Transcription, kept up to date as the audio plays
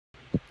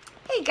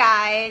Hey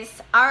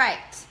guys, all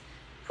right.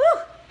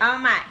 Whew. Oh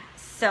my,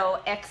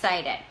 so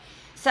excited.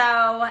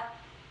 So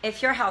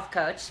if you're a health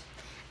coach,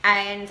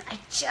 and I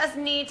just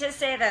need to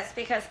say this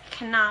because I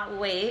cannot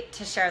wait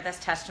to share this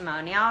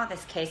testimonial,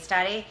 this case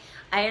study.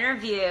 I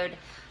interviewed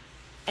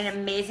an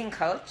amazing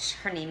coach.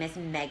 Her name is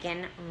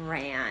Megan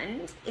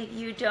Rand. If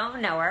you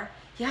don't know her,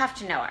 you have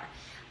to know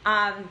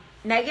her.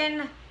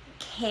 Megan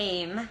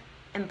came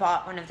and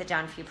bought one of the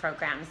Done For You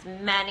programs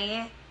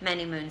many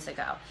moons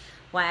ago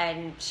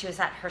when she was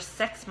at her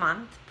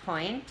 6-month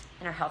point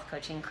in her health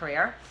coaching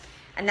career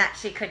and that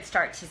she could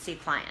start to see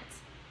clients.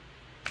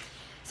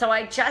 So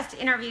I just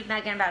interviewed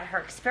Megan about her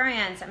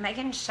experience, and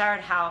Megan shared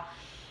how,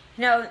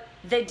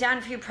 the Done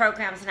For You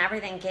programs and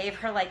everything gave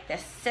her like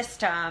this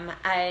system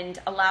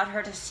and allowed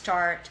her to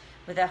start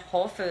with a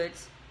whole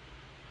foods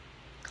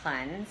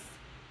cleanse,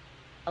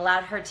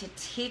 allowed her to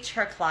teach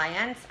her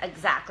clients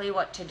exactly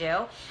what to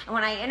do. And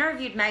when I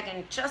interviewed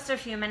Megan just a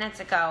few minutes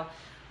ago,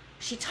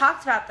 she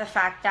talked about the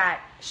fact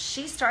that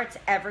she starts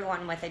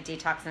everyone with a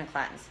detox and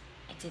cleanse.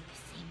 I did the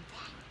same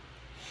thing.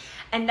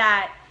 And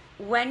that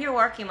when you're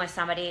working with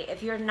somebody,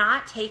 if you're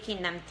not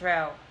taking them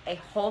through a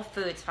whole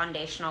foods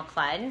foundational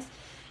cleanse,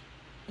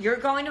 you're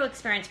going to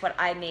experience what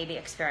I maybe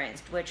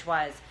experienced, which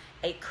was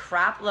a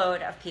crap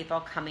load of people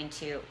coming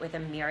to you with a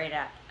myriad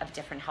of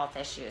different health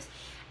issues.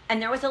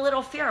 And there was a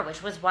little fear,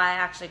 which was why I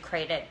actually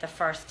created the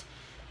first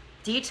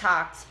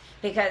detox,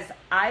 because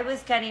I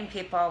was getting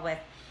people with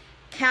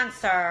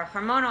cancer,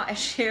 hormonal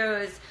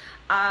issues,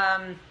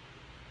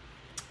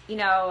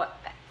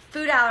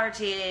 food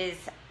allergies,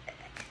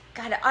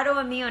 God,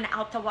 autoimmune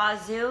out the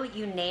wazoo,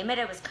 you name it,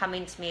 it was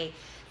coming to me.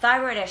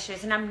 Thyroid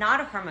issues, and I'm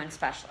not a hormone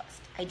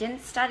specialist. I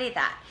didn't study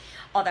that,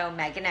 although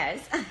Megan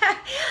is.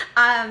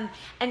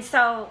 And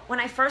so when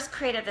I first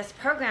created this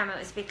program, it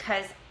was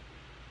because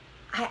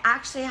I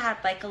actually had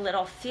like a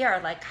little fear,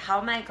 like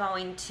how am I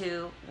going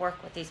to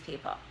work with these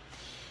people?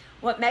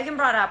 What Megan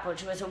brought up,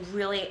 which was a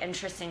really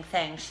interesting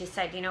thing, she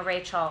said,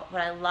 Rachel,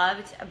 what I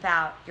loved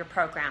about your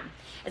program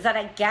is that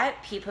I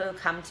get people who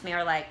come to me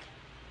are like,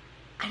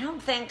 I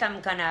don't think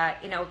I'm gonna,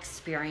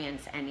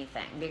 experience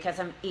anything because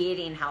I'm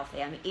eating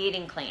healthy, I'm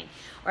eating clean,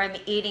 or I'm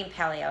eating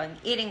paleo, I'm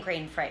eating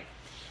grain-free.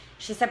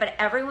 She said, but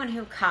everyone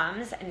who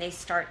comes and they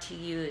start to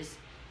use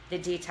the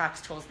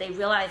detox tools, they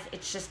realize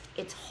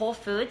it's whole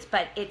foods,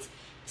 but it's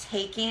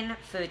taking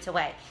foods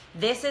away.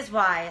 This is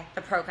why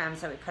the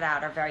programs that we put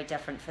out are very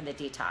different for the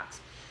detox.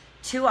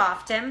 Too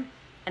often,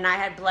 and I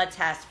had blood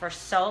tests for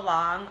so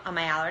long on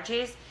my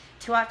allergies,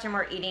 too often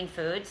we're eating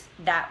foods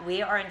that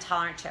we are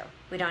intolerant to.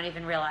 We don't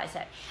even realize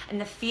it.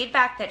 And the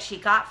feedback that she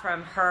got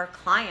from her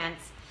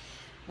clients,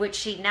 which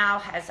she now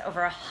has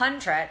over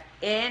 100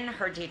 in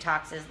her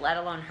detoxes, let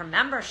alone her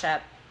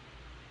membership,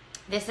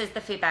 this is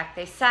the feedback.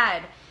 They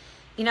said,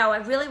 I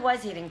really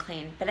was eating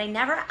clean, but I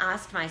never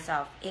asked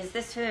myself, is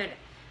this food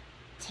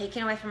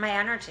taking away from my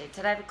energy?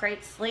 Did I have a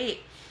great sleep?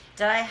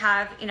 Did I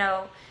have,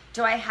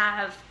 do I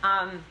have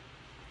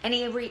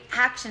any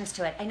reactions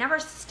to it? I never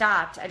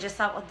stopped. I just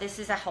thought, well, this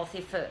is a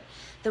healthy food.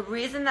 The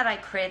reason that I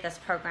created this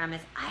program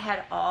is I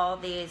had all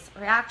these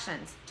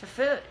reactions to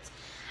foods.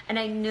 And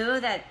I knew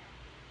that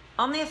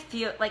only a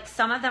few, like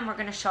some of them were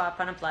going to show up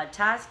on a blood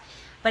test,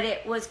 but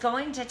it was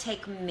going to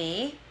take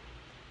me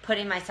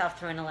putting myself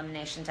through an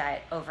elimination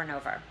diet over and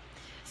over.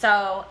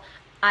 So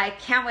I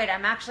can't wait.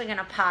 I'm actually going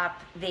to pop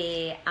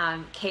the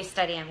case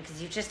study in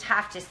because you just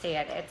have to see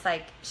it. It's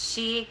like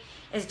she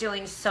is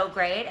doing so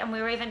great. And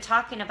we were even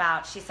talking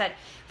about, she said,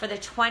 for the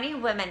 20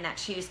 women that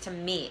she used to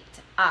meet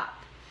up,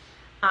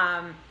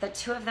 the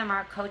 2 of them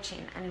are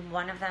coaching and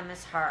 1 of them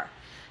is her.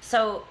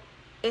 So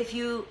if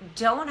you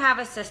don't have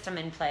a system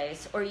in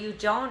place or you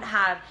don't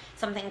have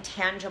something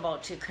tangible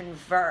to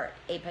convert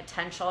a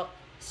potential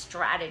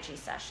strategy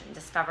session,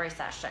 discovery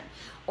session,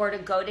 or to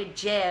go to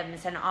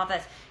gyms and all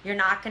this, you're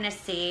not going to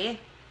see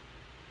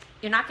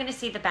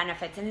the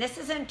benefits. And this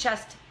isn't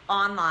just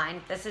online,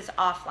 this is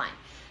offline.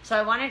 So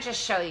I want to just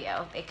show you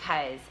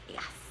because,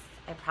 yes,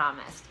 I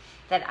promised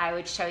that I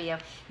would show you.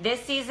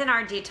 This season,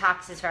 our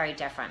detox is very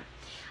different.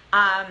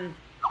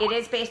 It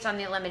is based on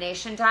the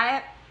elimination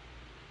diet,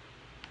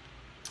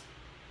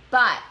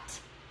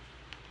 but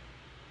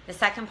the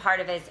second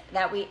part of it is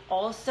that we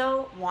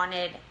also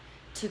wanted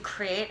to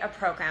create a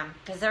program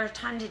because there are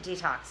tons of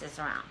detoxes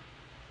around.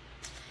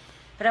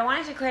 But I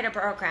wanted to create a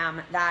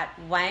program that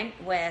went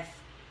with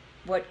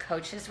what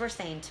coaches were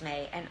saying to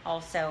me and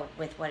also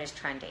with what is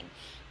trending.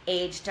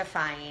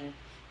 Age-defying,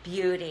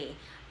 beauty,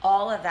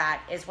 all of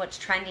that is what's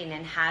trending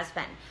and has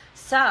been.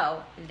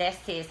 So this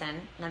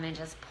season, let me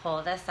just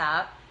pull this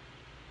up.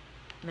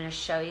 I'm going to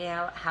show you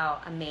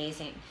how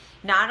amazing.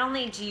 Not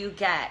only do you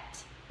get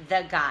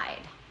the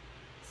guide,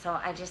 so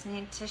I just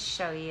need to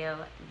show you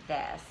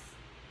this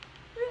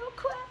real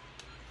quick.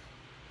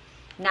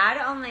 Not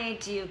only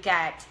do you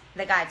get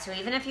the guide, so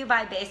even if you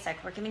buy basic,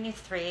 we're giving you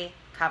 3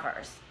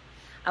 covers.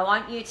 I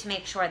want you to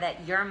make sure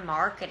that your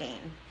marketing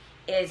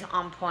is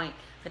on point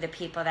for the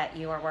people that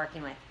you are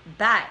working with.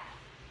 But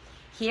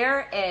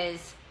here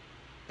is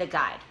the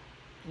guide.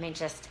 Let me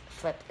just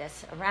flip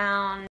this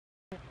around.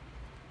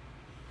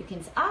 You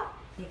can,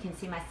 You can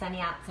see my sunny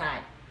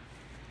outside.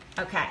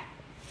 Okay,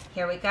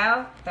 here we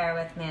go. Bear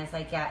with me as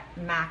I get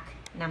Mac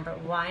number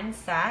 1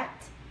 set.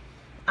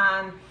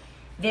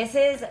 This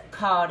is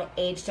called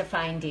Age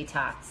Defying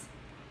Detox.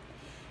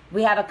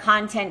 We have a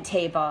content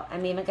table.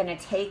 I'm even going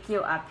to take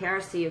you up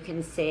here so you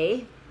can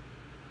see.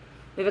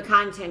 We have a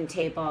content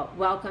table.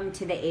 Welcome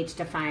to the Age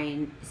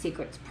Defying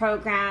Secrets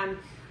program.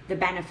 The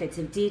benefits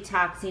of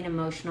detoxing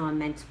emotional and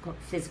mental,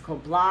 physical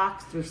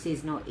blocks through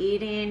seasonal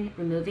eating,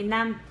 removing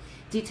them.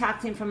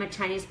 Detoxing from a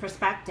Chinese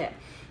perspective.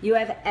 You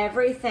have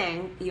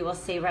everything you will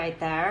see right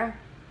there,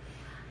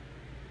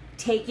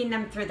 taking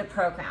them through the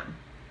program.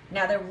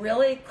 Now the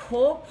really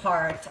cool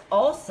part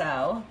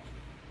also,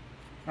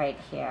 right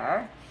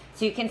here,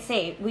 so you can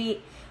see,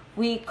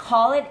 we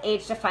call it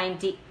Age Defying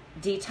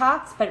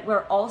Detox, but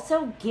we're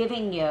also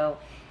giving you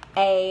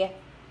a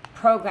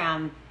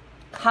program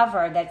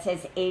cover that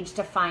says Age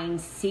Defying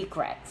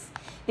Secrets.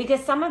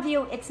 Because some of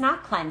you, it's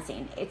not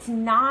cleansing, it's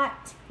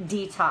not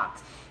detox.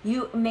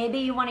 Maybe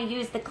you want to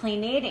use the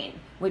clean eating,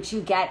 which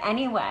you get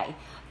anyway.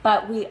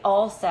 But we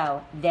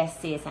also, this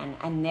season,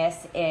 and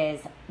this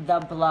is the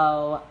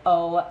blow,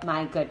 oh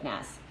my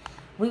goodness.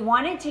 We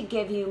wanted to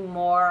give you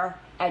more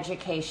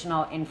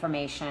educational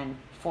information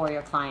for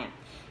your client.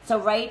 So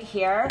right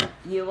here,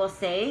 you will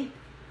see,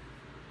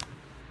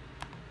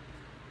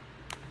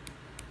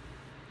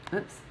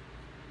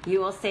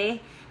 you will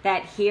see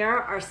that here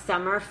are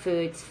summer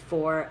foods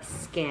for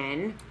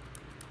skin.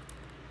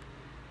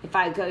 If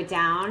I go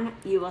down,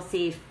 you will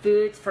see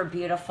foods for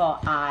beautiful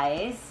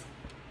eyes.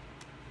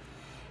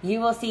 You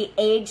will see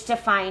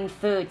age-defying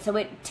food. So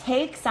it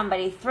takes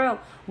somebody through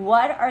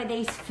what are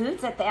these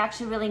foods that they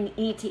actually really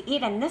need to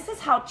eat. And this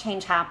is how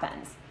change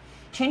happens.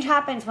 Change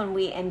happens when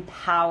we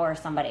empower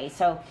somebody.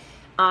 So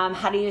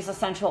how to use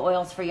essential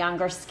oils for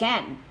younger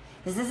skin.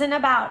 This isn't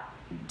about,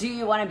 do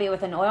you want to be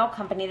with an oil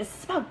company? This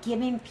is about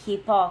giving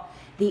people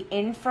the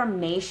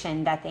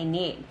information that they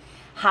need.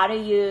 How to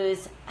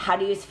use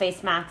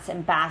face masks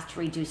and baths to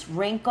reduce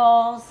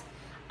wrinkles,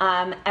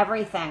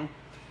 everything.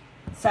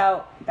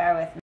 So bear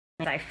with me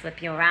as I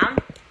flip you around.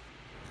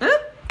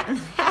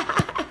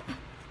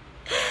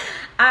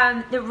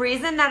 The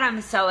reason that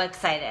I'm so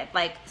excited,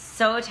 like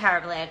so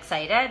terribly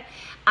excited,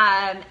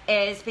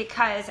 is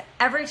because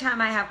every time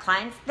I have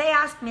clients, they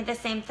ask me the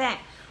same thing.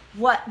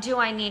 What do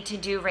I need to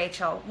do,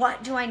 Rachel?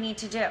 What do I need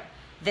to do?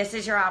 This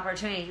is your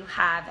opportunity. You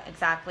have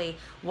exactly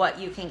what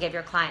you can give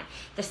your client.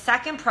 The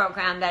second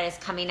program that is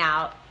coming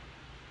out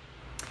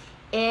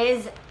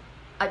is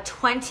a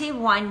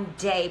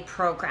 21-day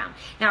program.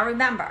 Now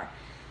remember,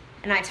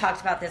 and I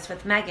talked about this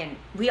with Megan,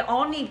 we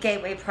all need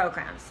gateway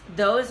programs.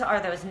 Those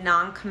are those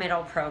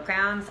non-committal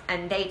programs,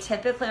 and they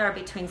typically are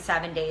between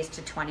 7 days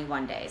to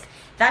 21 days.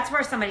 That's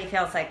where somebody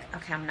feels like,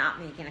 okay, I'm not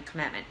making a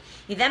commitment.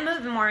 You then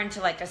move more into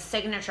like a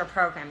signature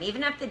program.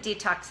 Even if the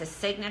detox is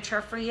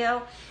signature for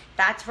you,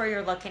 that's where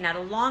you're looking at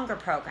a longer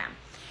program.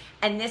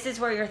 And this is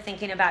where you're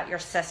thinking about your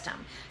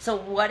system. So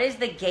what is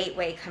the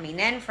gateway coming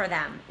in for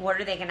them?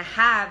 What are they going to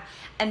have?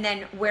 And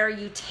then where are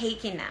you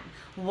taking them?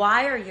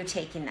 Why are you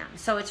taking them?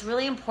 So it's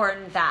really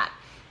important that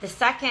the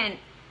second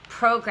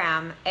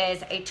program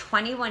is a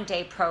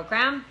 21-day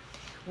program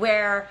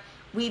where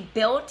we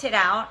built it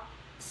out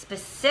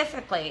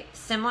specifically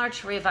similar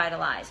to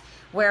Revitalize,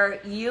 where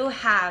you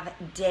have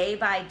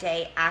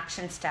day-by-day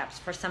action steps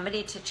for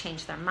somebody to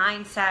change their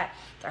mindset,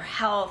 their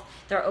health,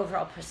 their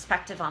overall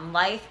perspective on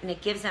life, and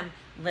it gives them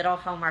little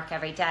homework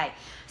every day.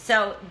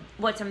 So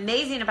what's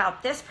amazing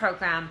about this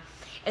program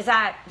is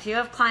that if you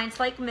have clients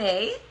like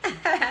me,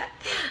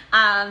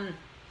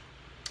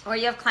 or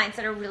you have clients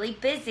that are really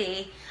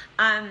busy,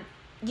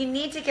 you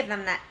need to give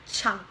them that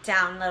chunk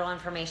down little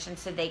information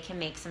so they can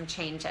make some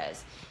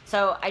changes.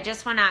 So I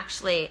just want to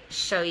actually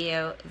show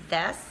you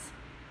this.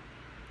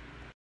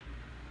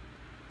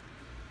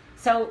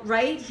 So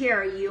right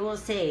here, you will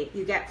see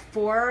you get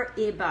 4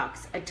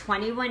 ebooks, a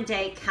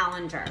 21-day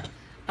calendar,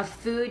 a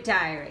food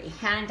diary,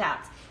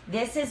 handouts.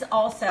 This is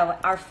also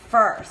our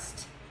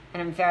first,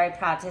 and I'm very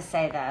proud to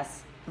say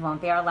this, it won't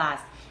be our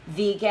last,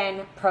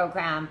 vegan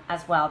program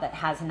as well that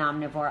has an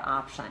omnivore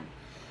option.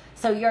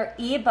 So your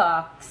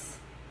ebooks,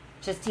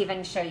 just to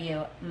even show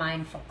you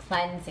mindful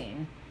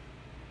cleansing,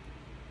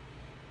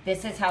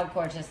 this is how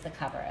gorgeous the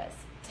cover is.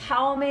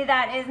 Tell me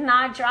that is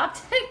not drop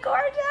dead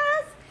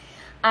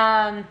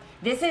gorgeous.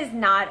 This is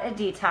not a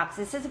detox.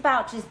 This is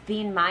about just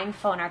being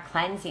mindful in our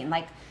cleansing,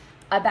 like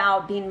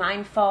about being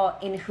mindful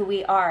in who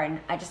we are. And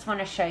I just want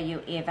to show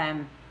you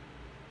even.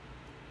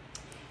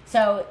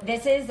 So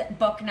this is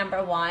book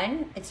number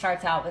 1. It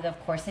starts out with, of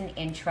course, an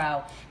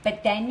intro,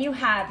 but then you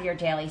have your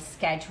daily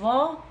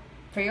schedule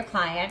for your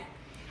client.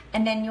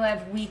 And then you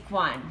have week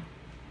 1,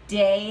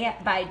 day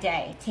by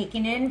day,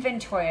 taking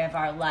inventory of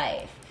our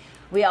life.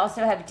 We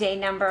also have day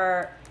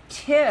number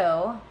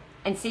 2.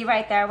 And see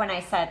right there when I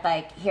said,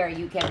 like, here,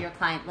 you give your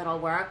client little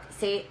work.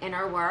 See,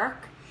 inner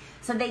work.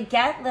 So they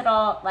get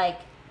little, like,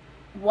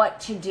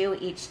 what to do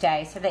each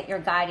day so that you're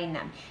guiding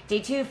them. Day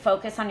 2,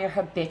 focus on your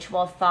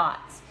habitual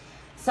thoughts.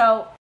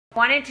 So I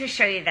wanted to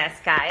show you this,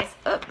 guys.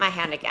 Oh, my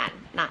hand again.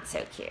 Not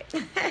so cute.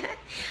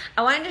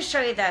 I wanted to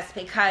show you this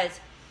because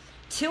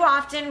too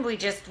often we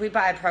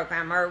buy a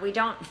program, or we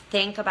don't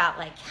think about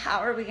like, how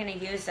are we going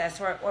to use this,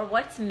 or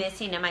what's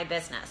missing in my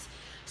business.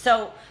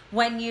 So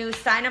when you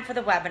sign up for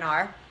the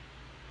webinar,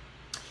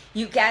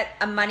 you get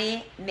a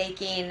money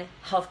making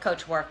health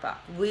coach workbook.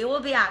 We will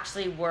be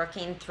actually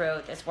working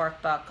through this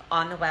workbook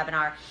on the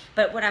webinar,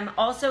 but what I'm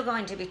also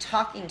going to be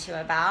talking to you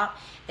about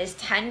is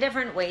 10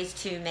 different ways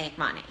to make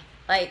money.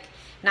 Like,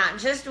 not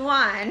just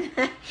one,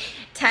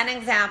 10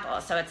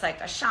 examples. So it's like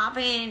a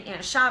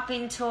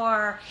shopping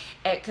tour.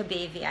 It could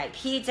be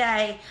VIP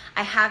day.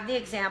 I have the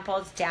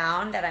examples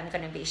down that I'm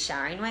going to be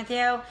sharing with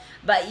you,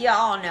 but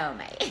y'all know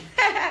me.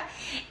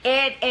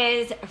 It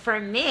is for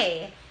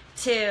me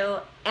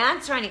to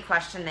answer any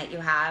question that you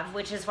have,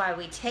 which is why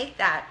we take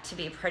that to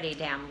be pretty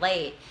damn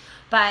late.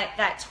 But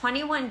that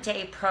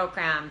 21-day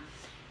program,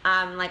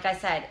 like I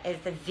said, is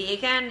the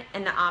vegan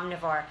and the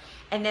omnivore.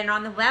 And then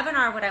on the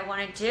webinar, what I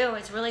want to do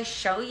is really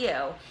show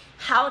you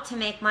how to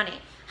make money,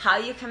 how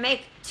you can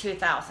make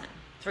 $2,000,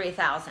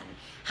 $3,000,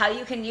 how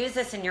you can use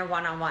this in your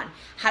one-on-one,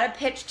 how to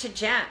pitch to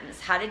gyms,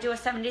 how to do a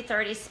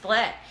 70-30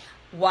 split.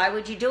 Why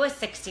would you do a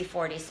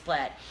 60-40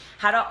 split?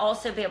 How to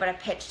also be able to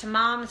pitch to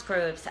moms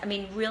groups. I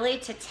mean, really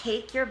to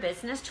take your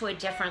business to a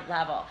different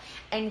level,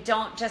 and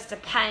don't just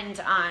depend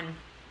on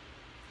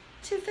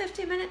 2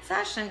 50-minute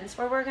sessions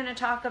where we're going to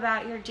talk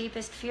about your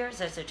deepest fears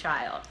as a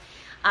child.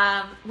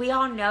 We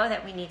all know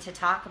that we need to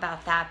talk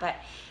about that, but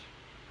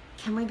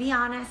can we be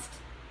honest?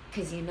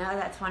 Because you know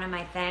that's one of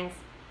my things.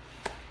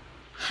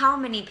 How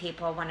many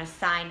people want to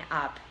sign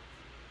up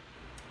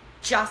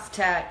just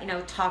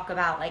to, talk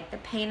about like the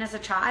pain as a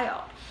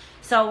child?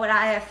 So what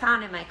I have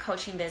found in my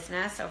coaching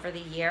business over the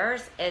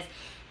years is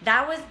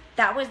that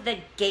was the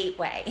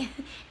gateway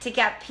to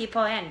get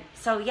people in.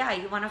 So yeah,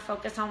 you want to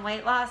focus on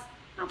weight loss?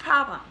 No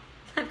problem.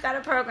 I've got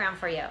a program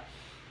for you.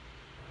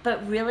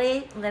 But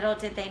really, little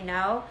did they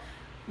know,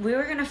 we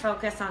were going to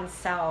focus on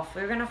self.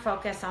 We were going to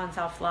focus on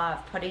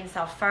self-love, putting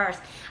self first,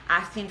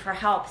 asking for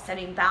help,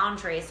 setting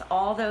boundaries,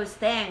 all those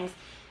things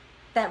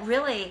that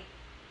really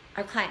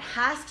our client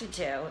has to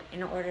do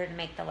in order to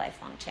make the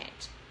lifelong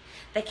change.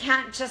 They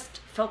can't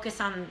just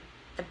focus on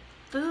the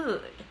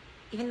food,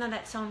 even though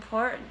that's so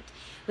important.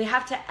 We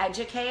have to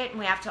educate, and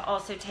we have to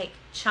also take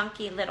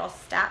chunky little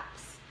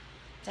steps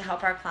to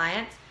help our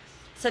clients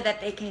so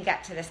that they can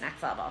get to this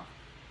next level.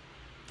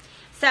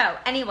 So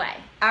anyway,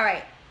 all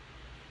right,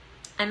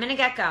 I'm going to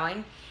get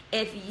going.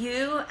 If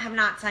you have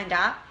not signed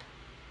up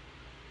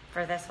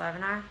for this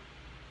webinar,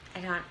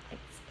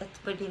 it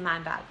would be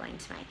mind-boggling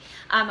to me.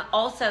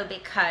 Also,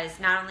 because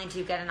not only do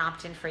you get an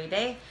opt-in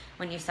freebie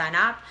when you sign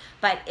up,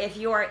 but if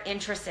you're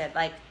interested,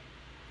 like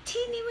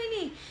teeny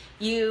weeny,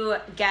 you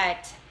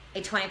get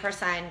a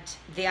 20%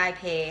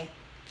 VIP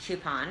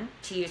coupon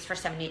to use for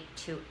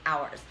 72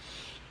 hours.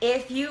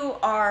 If you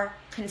are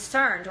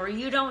concerned, or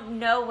you don't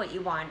know what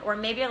you want, or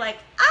maybe you're like,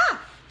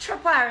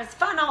 tripwires,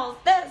 funnels,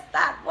 this,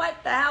 that, what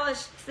the hell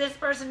is this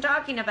person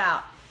talking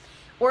about?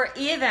 Or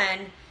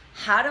even,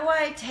 how do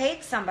I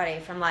take somebody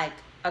from like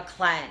a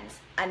cleanse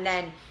and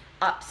then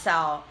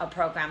upsell a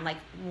program? Like,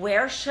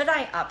 where should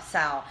I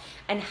upsell?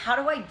 And how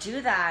do I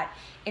do that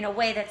in a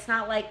way that's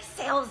not like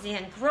salesy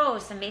and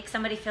gross and make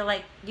somebody feel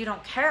like you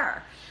don't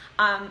care?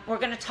 We're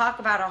going to talk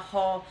about a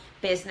whole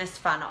business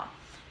funnel,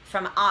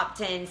 from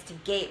opt-ins to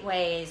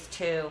gateways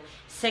to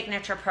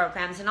signature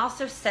programs, and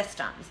also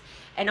systems.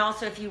 And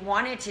also, if you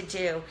wanted to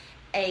do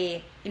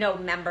a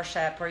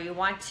membership, or you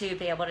want to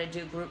be able to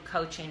do group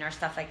coaching or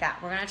stuff like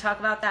that, we're going to talk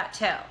about that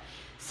too.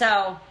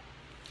 So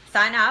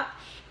sign up.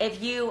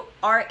 If you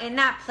are in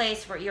that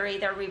place where you're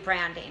either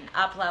rebranding,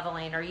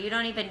 up-leveling, or you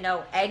don't even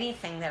know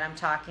anything that I'm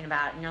talking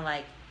about, and you're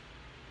like,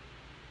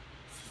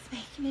 this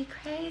is making me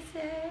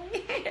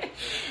crazy,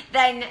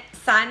 then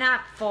sign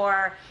up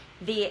for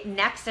the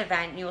next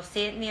event. You will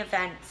see it in the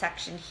event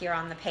section here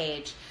on the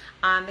page,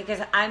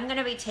 because I'm going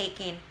to be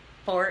taking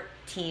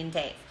 14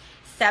 days,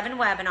 7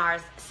 webinars,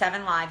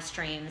 7 live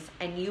streams,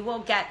 and you will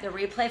get the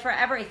replay for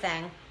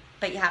everything,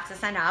 but you have to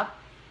sign up.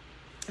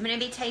 I'm going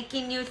to be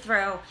taking you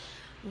through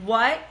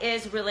what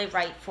is really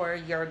right for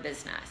your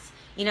business.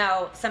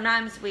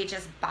 Sometimes we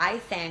just buy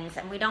things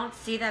and we don't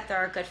see that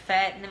they're a good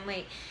fit, and then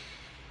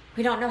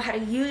we don't know how to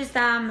use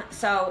them.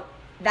 So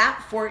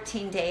that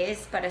 14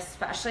 days, but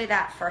especially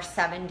that first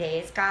 7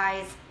 days,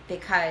 guys,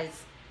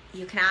 because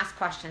you can ask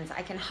questions.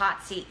 I can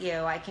hot seat you.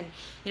 I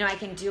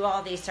can do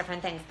all these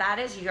different things. That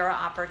is your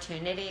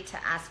opportunity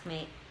to ask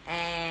me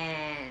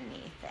anything.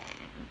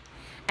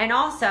 And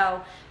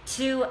also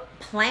to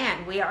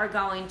plan. We are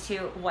going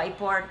to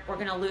whiteboard. We're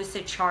going to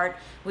lucid chart.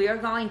 We are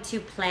going to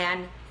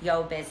plan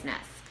your business.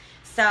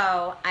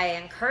 So I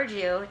encourage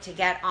you to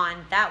get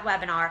on that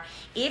webinar,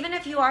 even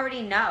if you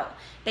already know,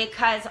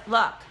 because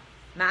look,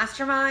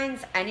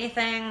 masterminds,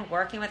 anything,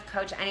 working with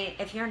coach,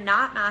 if you're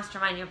not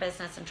masterminding your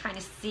business and trying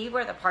to see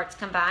where the parts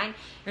combine,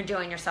 you're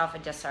doing yourself a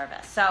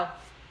disservice. So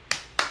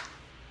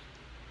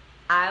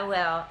I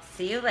will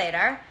see you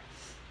later.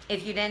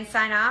 If you didn't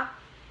sign up,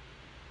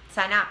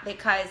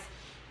 because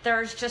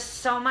there's just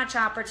so much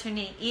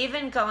opportunity,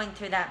 even going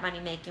through that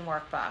money-making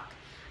workbook.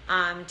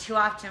 Too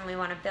often we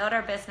want to build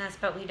our business,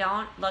 but we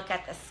don't look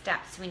at the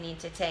steps we need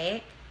to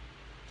take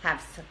to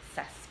have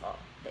successful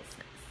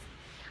business.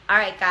 All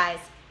right, guys.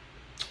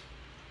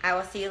 I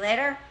will see you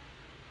later.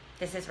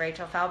 This is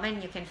Rachel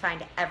Feldman. You can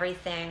find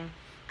everything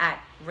at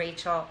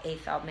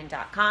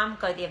rachelafeldman.com.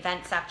 Go to the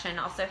event section.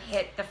 Also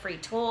hit the free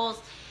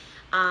tools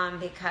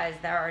because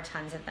there are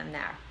tons of them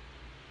there.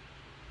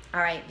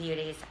 All right,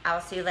 beauties. I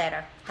will see you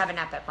later. Have an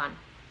epic one.